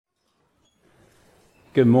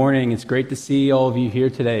Good morning. It's great to see all of you here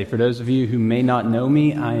today. For those of you who may not know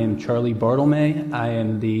me, I am Charlie Bartlemay. I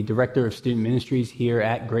am the Director of Student Ministries here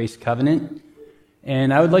at Grace Covenant.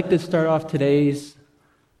 And I would like to start off today's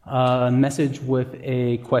message with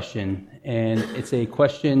a question. And it's a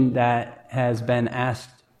question that has been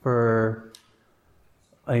asked for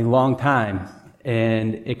a long time.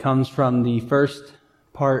 And it comes from the first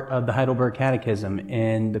part of the Heidelberg Catechism.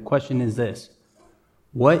 And the question is this: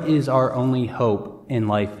 what is our only hope in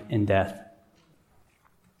life and death?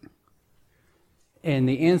 And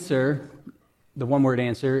the answer, the one-word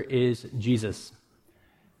answer, is Jesus.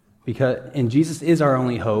 And Jesus is our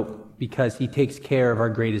only hope because he takes care of our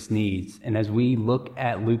greatest needs. And as we look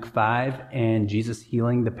at Luke 5 and Jesus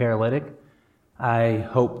healing the paralytic, I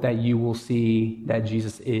hope that you will see that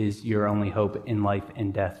Jesus is your only hope in life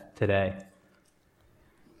and death today.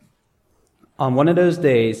 On one of those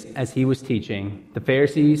days, as he was teaching, the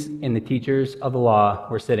Pharisees and the teachers of the law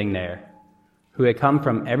were sitting there, who had come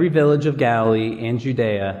from every village of Galilee and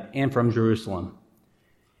Judea and from Jerusalem.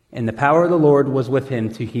 And the power of the Lord was with him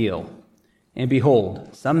to heal. And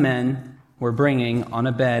behold, some men were bringing on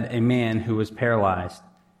a bed a man who was paralyzed.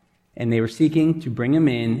 And they were seeking to bring him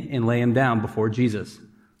in and lay him down before Jesus.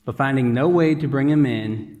 But finding no way to bring him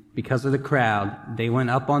in because of the crowd, they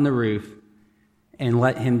went up on the roof and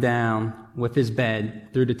let him down with his bed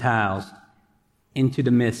through the tiles into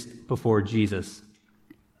the mist before Jesus.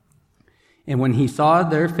 And when he saw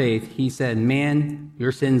their faith, he said, "Man,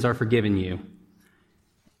 your sins are forgiven you."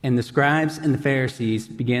 And the scribes and the Pharisees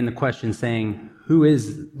began the question, saying, "Who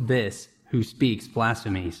is this who speaks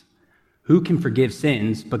blasphemies? Who can forgive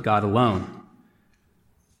sins but God alone?"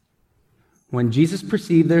 When Jesus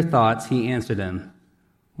perceived their thoughts, he answered them,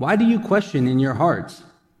 "Why do you question in your hearts?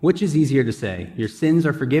 Which is easier to say, 'Your sins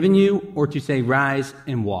are forgiven you,' or to say, 'Rise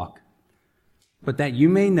and walk'? But that you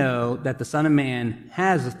may know that the Son of Man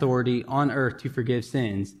has authority on earth to forgive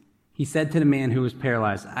sins," he said to the man who was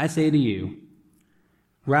paralyzed, "I say to you,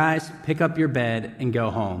 rise, pick up your bed, and go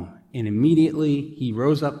home." And immediately he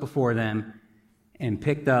rose up before them and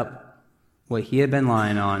picked up what he had been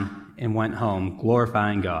lying on and went home,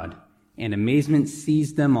 glorifying God. And amazement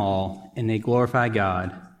seized them all, and they glorified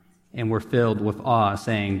God and were filled with awe,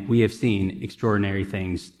 saying, "We have seen extraordinary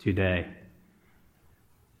things today."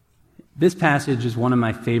 This passage is one of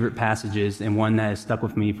my favorite passages and one that has stuck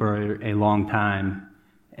with me for a long time.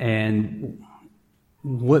 And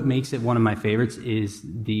what makes it one of my favorites is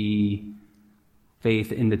the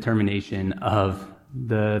faith and determination of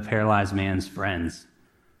the paralyzed man's friends.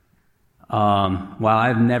 While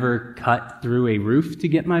I've never cut through a roof to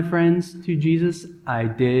get my friends to Jesus, I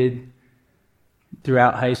did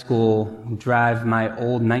throughout high school drive my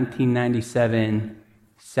old 1997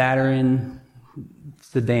 Saturn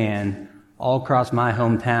sedan all across my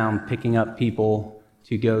hometown, picking up people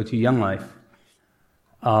to go to Young Life.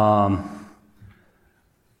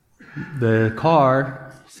 The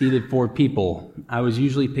car seated 4 people. I was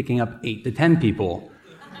usually picking up 8 to 10 people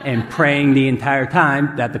and praying the entire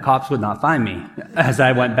time that the cops would not find me as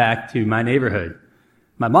I went back to my neighborhood.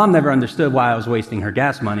 My mom never understood why I was wasting her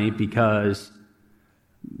gas money because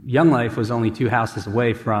Young Life was only 2 houses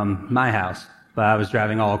away from my house, but I was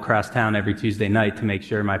driving all across town every Tuesday night to make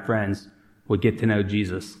sure my friends would get to know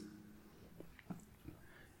Jesus.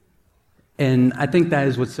 And I think that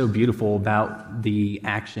is what's so beautiful about the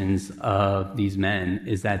actions of these men,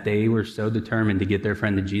 is that they were so determined to get their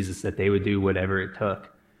friend to Jesus that they would do whatever it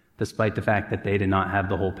took, despite the fact that they did not have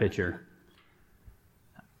the whole picture.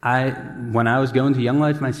 When I was going to Young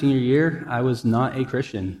Life my senior year, I was not a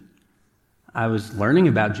Christian. I was learning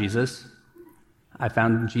about Jesus. I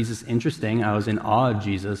found Jesus interesting. I was in awe of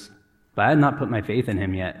Jesus, but I had not put my faith in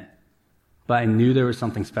him yet. But I knew there was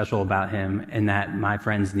something special about him and that my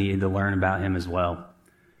friends needed to learn about him as well.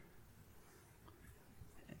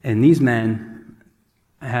 And these men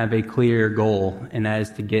have a clear goal, and that is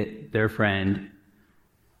to get their friend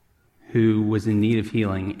who was in need of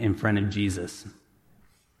healing in front of Jesus.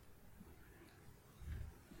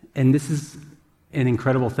 And this is an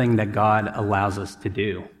incredible thing that God allows us to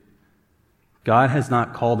do. God has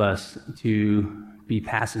not called us to be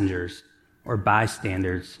passengers or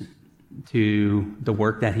bystanders to the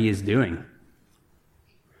work that he is doing.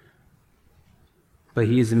 But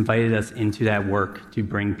he has invited us into that work to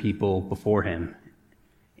bring people before him.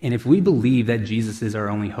 And if we believe that Jesus is our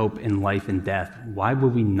only hope in life and death, why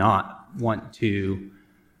would we not want to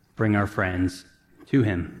bring our friends to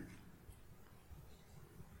him?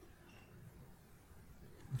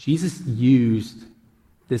 Jesus used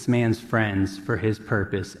this man's friends for his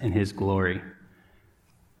purpose and his glory.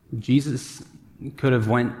 Jesus could have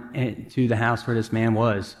went to the house where this man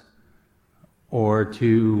was, or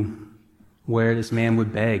to where this man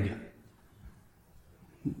would beg,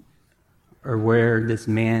 or where this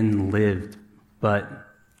man lived, but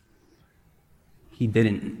he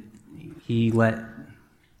didn't. He let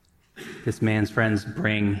this man's friends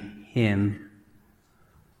bring him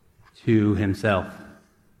to himself.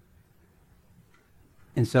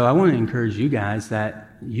 And so I want to encourage you guys that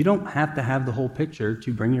you don't have to have the whole picture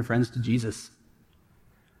to bring your friends to Jesus.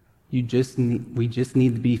 We just need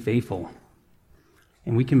to be faithful.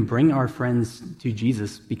 And we can bring our friends to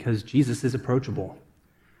Jesus because Jesus is approachable.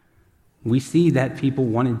 We see that people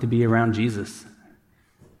wanted to be around Jesus.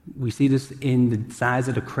 We see this in the size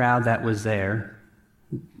of the crowd that was there,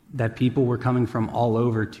 that people were coming from all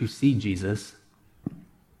over to see Jesus,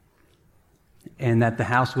 and that the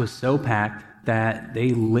house was so packed that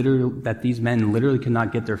these men literally could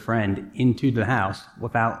not get their friend into the house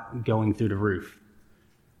without going through the roof.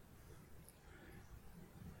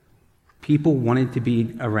 People wanted to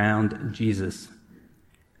be around Jesus,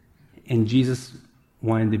 and Jesus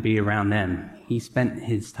wanted to be around them. He spent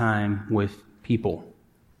his time with people.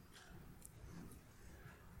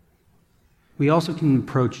 We also can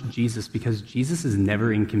approach Jesus because Jesus is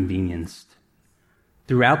never inconvenienced.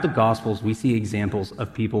 Throughout the Gospels, we see examples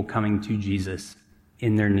of people coming to Jesus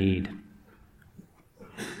in their need.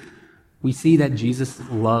 We see that Jesus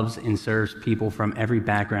loves and serves people from every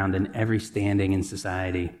background and every standing in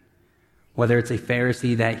society. Whether it's a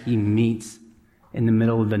Pharisee that he meets in the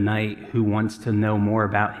middle of the night who wants to know more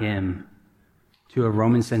about him, to a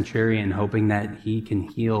Roman centurion hoping that he can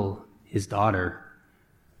heal his daughter,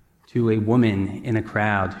 to a woman in a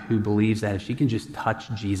crowd who believes that if she can just touch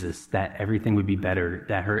Jesus, that everything would be better,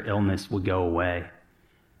 that her illness would go away.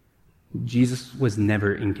 Jesus was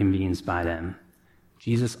never inconvenienced by them.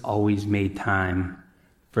 Jesus always made time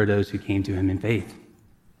for those who came to him in faith.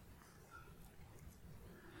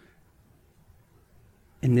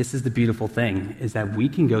 And this is the beautiful thing, is that we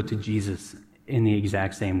can go to Jesus in the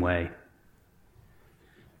exact same way.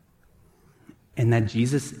 And that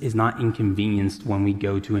Jesus is not inconvenienced when we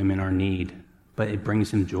go to him in our need, but it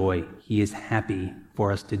brings him joy. He is happy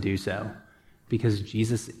for us to do so, because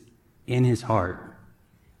Jesus, in his heart,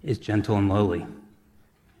 is gentle and lowly.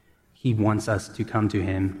 He wants us to come to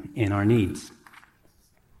him in our needs.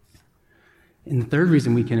 And the third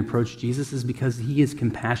reason we can approach Jesus is because he is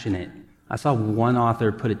compassionate. I saw one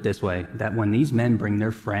author put it this way, that when these men bring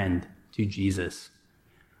their friend to Jesus,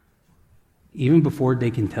 even before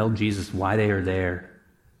they can tell Jesus why they are there,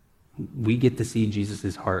 we get to see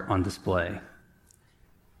Jesus' heart on display.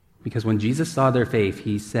 Because when Jesus saw their faith,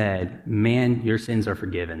 he said, "Man, your sins are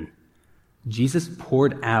forgiven." Jesus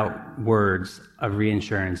poured out words of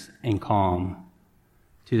reassurance and calm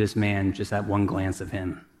to this man just at one glance of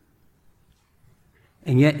him.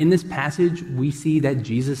 And yet in this passage, we see that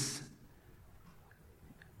Jesus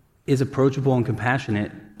is approachable and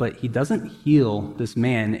compassionate, but he doesn't heal this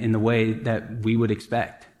man in the way that we would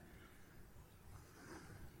expect.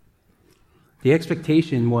 The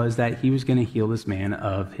expectation was that he was going to heal this man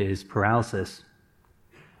of his paralysis.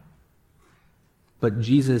 But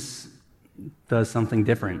Jesus does something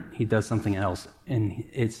different. He does something else, and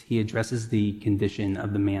he addresses the condition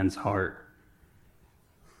of the man's heart.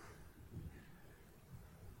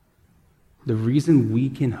 The reason we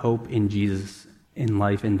can hope in Jesus in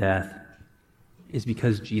life and death is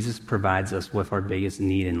because Jesus provides us with our biggest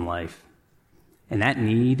need in life. And that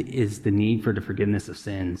need is the need for the forgiveness of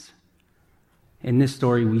sins. In this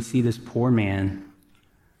story, we see this poor man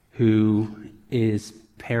who is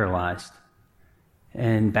paralyzed.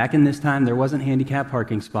 And back in this time, there wasn't handicap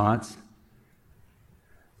parking spots.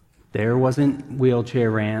 There wasn't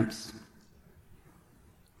wheelchair ramps.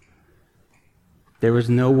 There was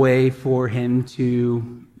no way for him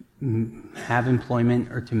to have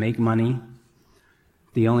employment or to make money.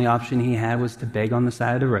 The only option he had was to beg on the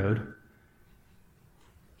side of the road.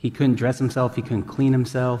 He couldn't dress himself. He couldn't clean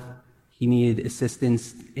himself. He needed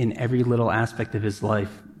assistance in every little aspect of his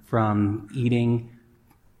life, from eating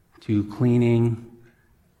to cleaning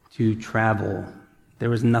to travel.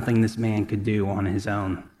 There was nothing this man could do on his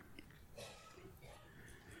own.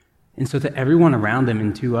 And so to everyone around him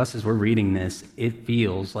and to us as we're reading this, it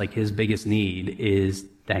feels like his biggest need is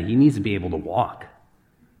that he needs to be able to walk.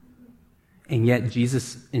 And yet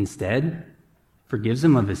Jesus instead forgives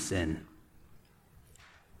him of his sin.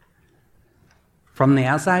 From the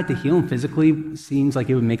outside, to heal him physically seems like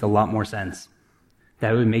it would make a lot more sense.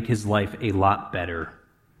 That would make his life a lot better.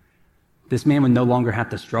 This man would no longer have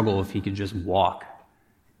to struggle if he could just walk.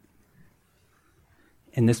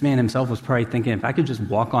 And this man himself was probably thinking, if I could just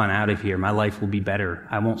walk on out of here, my life will be better.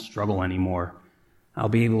 I won't struggle anymore. I'll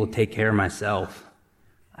be able to take care of myself.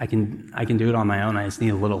 I can do it on my own. I just need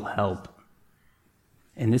a little help.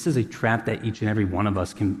 And this is a trap that each and every one of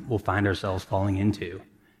us will find ourselves falling into,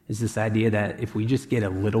 is this idea that if we just get a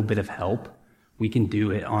little bit of help, we can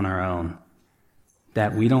do it on our own.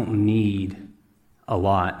 That we don't need a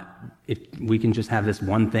lot. If we can just have this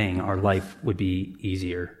one thing, our life would be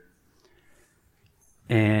easier.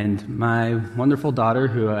 And my wonderful daughter,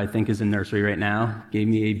 who I think is in nursery right now, gave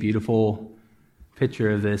me a beautiful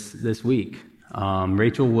picture of this week.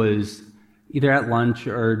 Rachel was either at lunch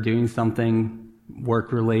or doing something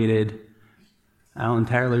work-related. I don't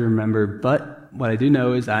entirely remember, but what I do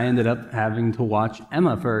know is I ended up having to watch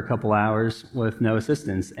Emma for a couple hours with no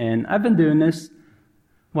assistance. And I've been doing this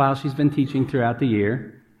while she's been teaching throughout the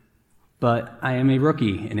year, but I am a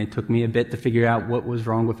rookie, and it took me a bit to figure out what was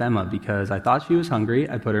wrong with Emma, because I thought she was hungry.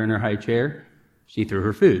 I put her in her high chair. She threw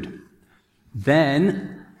her food.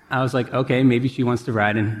 Then I was like, okay, maybe she wants to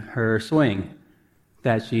ride in her swing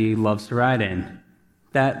that she loves to ride in.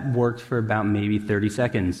 That worked for about maybe 30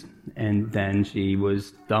 seconds, and then she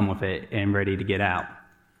was done with it and ready to get out.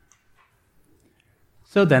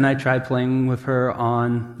 So then I tried playing with her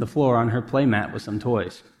on the floor on her playmat with some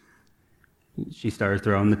toys. She started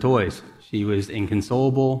throwing the toys. She was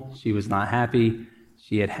inconsolable. She was not happy.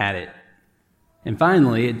 She had it. And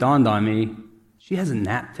finally, it dawned on me, she has a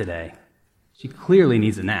nap today. She clearly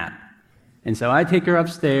needs a nap. And so I take her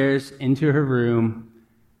upstairs into her room,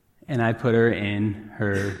 and I put her in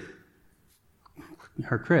her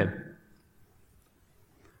crib.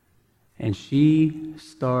 And she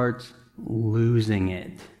starts losing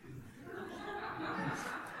it.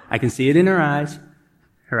 I can see it in her eyes.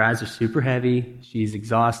 Her eyes are super heavy. She's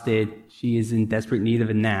exhausted. She is in desperate need of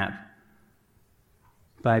a nap.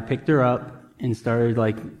 But I picked her up and started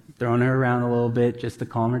throwing her around a little bit just to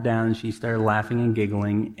calm her down. And she started laughing and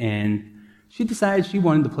giggling. And she decided she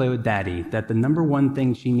wanted to play with Daddy, that the number one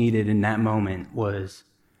thing she needed in that moment was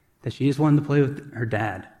that she just wanted to play with her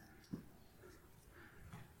dad.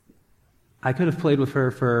 I could have played with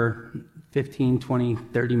her for 15, 20,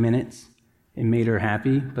 30 minutes and made her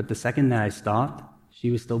happy, but the second that I stopped,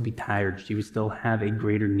 she would still be tired. She would still have a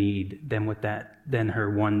greater need than her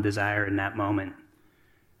one desire in that moment.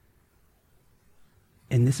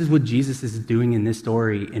 And this is what Jesus is doing in this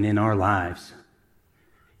story and in our lives.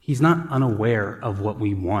 He's not unaware of what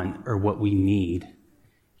we want or what we need.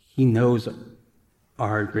 He knows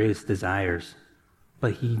our greatest desires,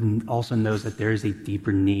 but he also knows that there is a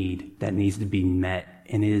deeper need that needs to be met,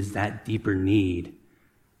 and it is that deeper need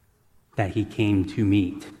that he came to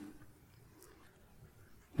meet.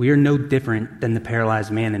 We are no different than the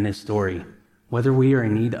paralyzed man in this story. Whether we are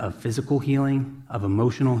in need of physical healing, of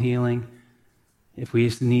emotional healing, if we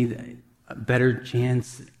just need a better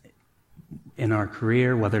chance in our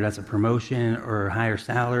career, whether that's a promotion or a higher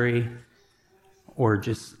salary or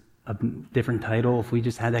just a different title, if we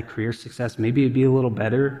just had that career success, maybe it'd be a little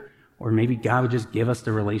better, or maybe God would just give us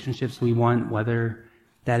the relationships we want, whether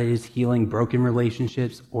that is healing broken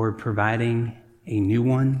relationships or providing a new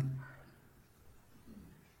one,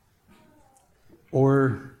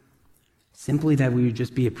 or simply that we would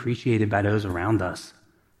just be appreciated by those around us.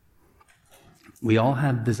 We all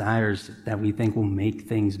have desires that we think will make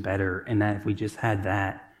things better, and that if we just had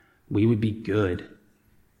that, we would be good.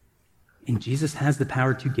 And Jesus has the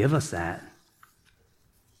power to give us that.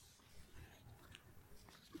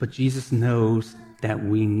 But Jesus knows that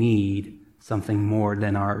we need something more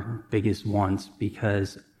than our biggest wants,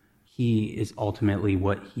 because he is ultimately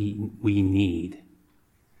what we need.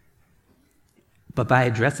 But by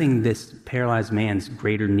addressing this paralyzed man's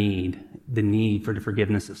greater need, the need for the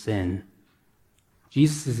forgiveness of sin,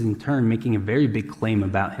 Jesus is in turn making a very big claim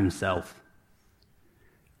about himself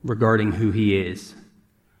regarding who he is.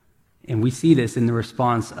 And we see this in the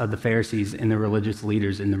response of the Pharisees and the religious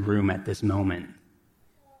leaders in the room at this moment.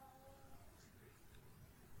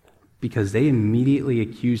 Because they immediately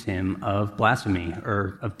accuse him of blasphemy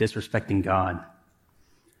or of disrespecting God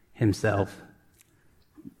himself,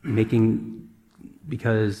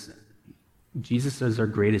 because Jesus is our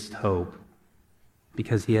greatest hope,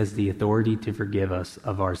 because he has the authority to forgive us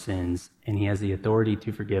of our sins, and he has the authority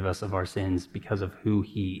to forgive us of our sins because of who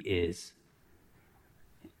he is.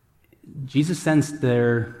 Jesus sensed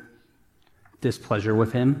their displeasure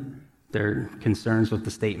with him, their concerns with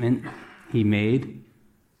the statement he made,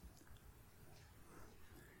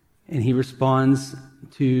 and he responds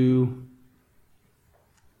to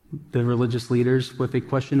the religious leaders with a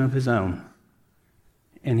question of his own.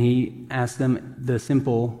 And he asks them the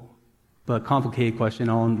simple but complicated question,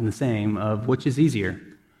 all in the same, of which is easier,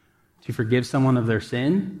 to forgive someone of their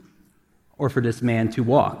sin or for this man to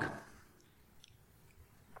walk?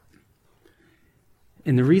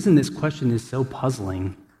 And the reason this question is so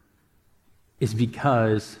puzzling is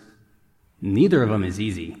because neither of them is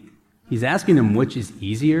easy. He's asking them which is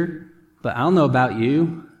easier, but I don't know about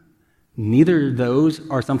you, neither of those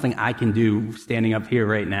are something I can do standing up here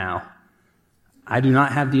right now. I do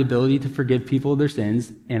not have the ability to forgive people of their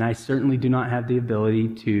sins, and I certainly do not have the ability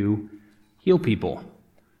to heal people.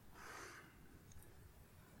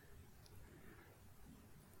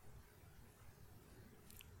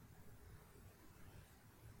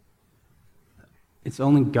 It's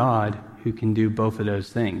only God who can do both of those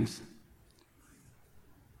things.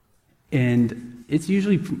 And it's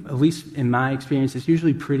usually, at least in my experience, it's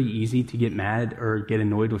usually pretty easy to get mad or get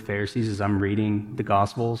annoyed with Pharisees as I'm reading the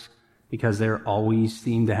Gospels because they always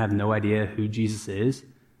seem to have no idea who Jesus is.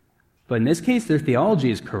 But in this case, their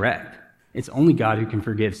theology is correct. It's only God who can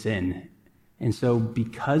forgive sin. And so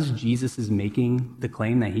because Jesus is making the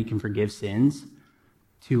claim that he can forgive sins,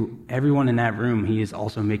 to everyone in that room, he is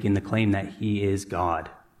also making the claim that he is God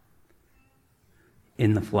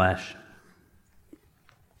in the flesh.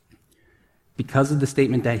 Because of the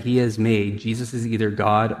statement that he has made, Jesus is either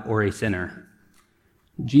God or a sinner.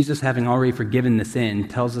 Jesus, having already forgiven the sin,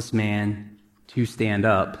 tells this man to stand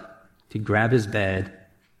up, to grab his bed,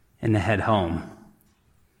 and to head home.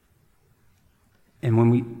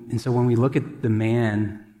 And so when we look at the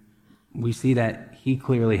man, we see that he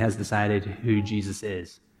clearly has decided who Jesus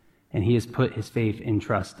is, and he has put his faith and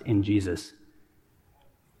trust in Jesus.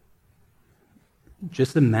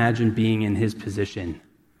 Just imagine being in his position,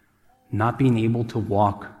 not being able to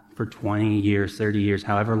walk for 20 years, 30 years,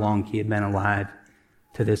 however long he had been alive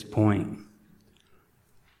to this point.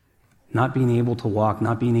 Not being able to walk,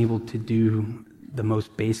 not being able to do the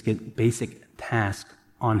most basic task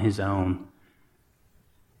on his own.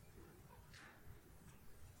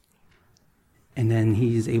 And then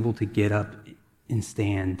he is able to get up and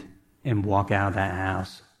stand and walk out of that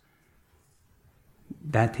house.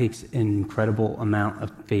 That takes an incredible amount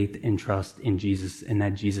of faith and trust in Jesus, and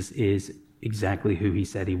that Jesus is exactly who he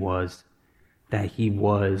said he was, that he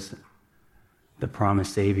was the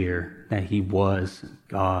promised Savior, that he was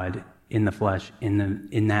God in the flesh,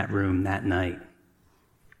 in that room that night.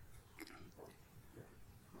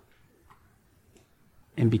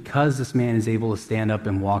 And because this man is able to stand up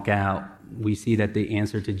and walk out, we see that the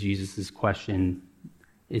answer to Jesus' question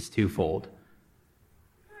is twofold.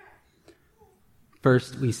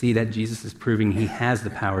 First, we see that Jesus is proving he has the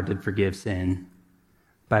power to forgive sin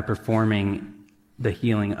by performing the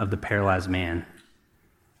healing of the paralyzed man.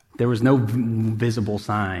 There was no visible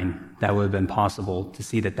sign that would have been possible to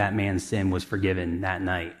see that that man's sin was forgiven that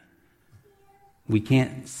night. We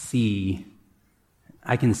can't see,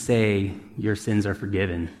 I can say your sins are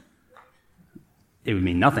forgiven. It would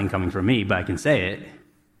mean nothing coming from me, but I can say it.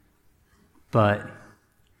 But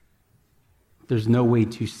there's no way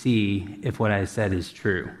to see if what I said is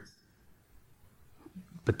true.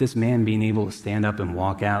 But this man being able to stand up and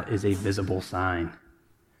walk out is a visible sign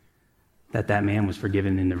that that man was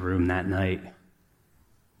forgiven in the room that night.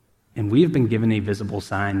 And we have been given a visible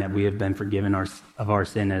sign that we have been forgiven of our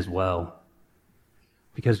sin as well.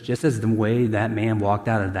 Because just as the way that man walked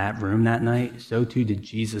out of that room that night, so too did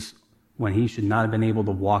Jesus, when he should not have been able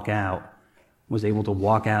to walk out, was able to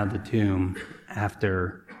walk out of the tomb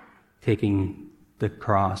after taking the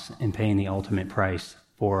cross and paying the ultimate price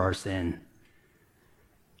for our sin.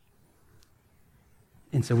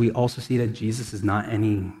 And so we also see that Jesus is not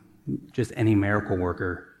just any miracle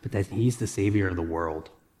worker, but that he's the Savior of the world,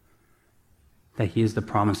 that he is the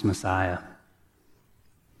promised Messiah.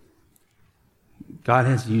 God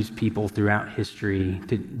has used people throughout history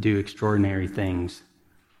to do extraordinary things.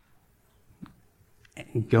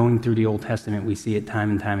 Going through the Old Testament, we see it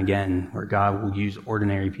time and time again where God will use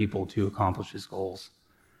ordinary people to accomplish his goals.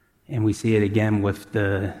 And we see it again with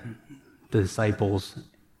the disciples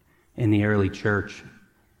in the early church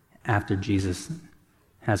after Jesus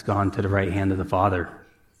has gone to the right hand of the Father.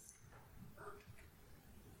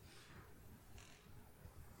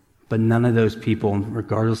 But none of those people,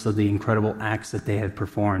 regardless of the incredible acts that they had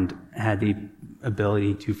performed, had the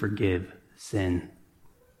ability to forgive sin.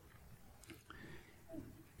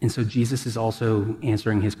 And so Jesus is also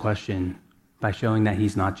answering his question by showing that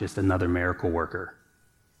he's not just another miracle worker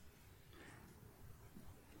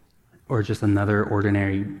or just another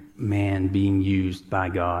ordinary man being used by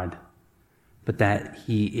God, but that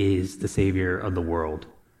he is the Savior of the world,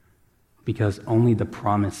 because only the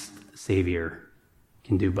promised Savior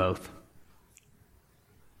can do both.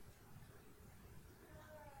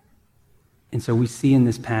 And so we see in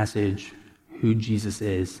this passage who Jesus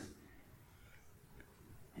is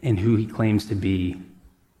and who he claims to be.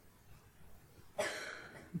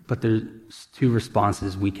 But there's two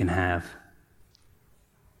responses we can have.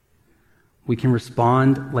 We can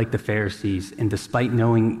respond like the Pharisees, and despite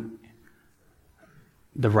knowing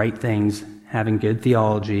the right things, having good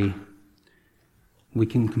theology, we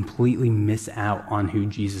can completely miss out on who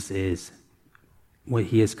Jesus is, what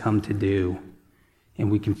he has come to do, and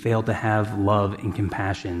we can fail to have love and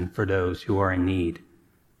compassion for those who are in need.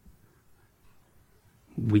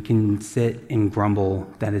 We can sit and grumble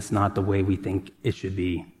that it's not the way we think it should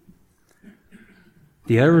be.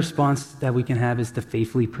 The other response that we can have is to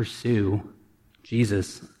faithfully pursue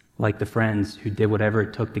Jesus, like the friends who did whatever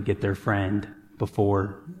it took to get their friend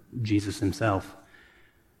before Jesus himself.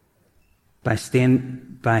 By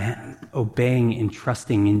obeying and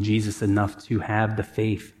trusting in Jesus enough to have the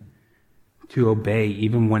faith to obey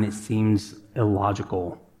even when it seems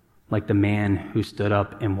illogical, like the man who stood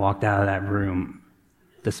up and walked out of that room,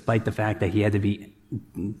 despite the fact that he had to be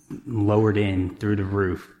lowered in through the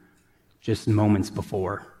roof just moments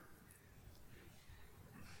before.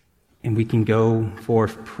 And we can go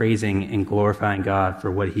forth praising and glorifying God for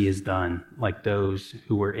what he has done, like those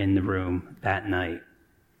who were in the room that night.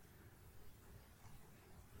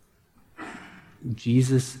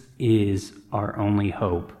 Jesus is our only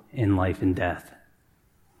hope in life and death.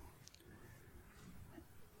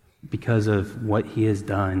 Because of what he has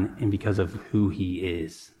done and because of who he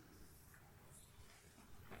is.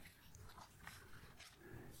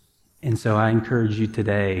 And so I encourage you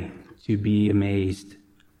today to be amazed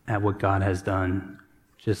at what God has done,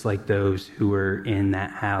 just like those who were in that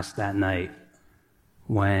house that night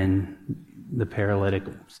when the paralytic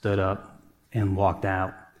stood up and walked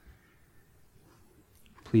out.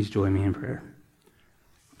 Please join me in prayer.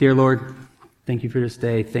 Dear Lord, thank you for this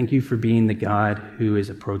day. Thank you for being the God who is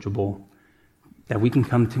approachable, that we can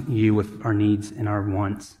come to you with our needs and our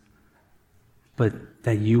wants, but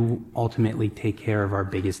that you ultimately take care of our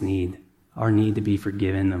biggest need, our need to be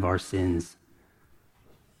forgiven of our sins.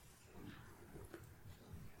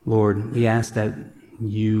 Lord, we ask that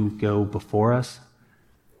you go before us,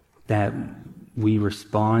 that we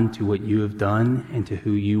respond to what you have done and to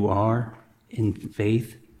who you are in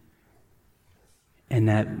faith, and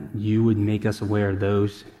that you would make us aware of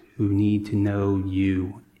those who need to know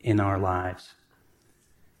you in our lives.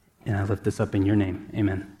 And I lift this up in your name.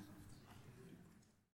 Amen.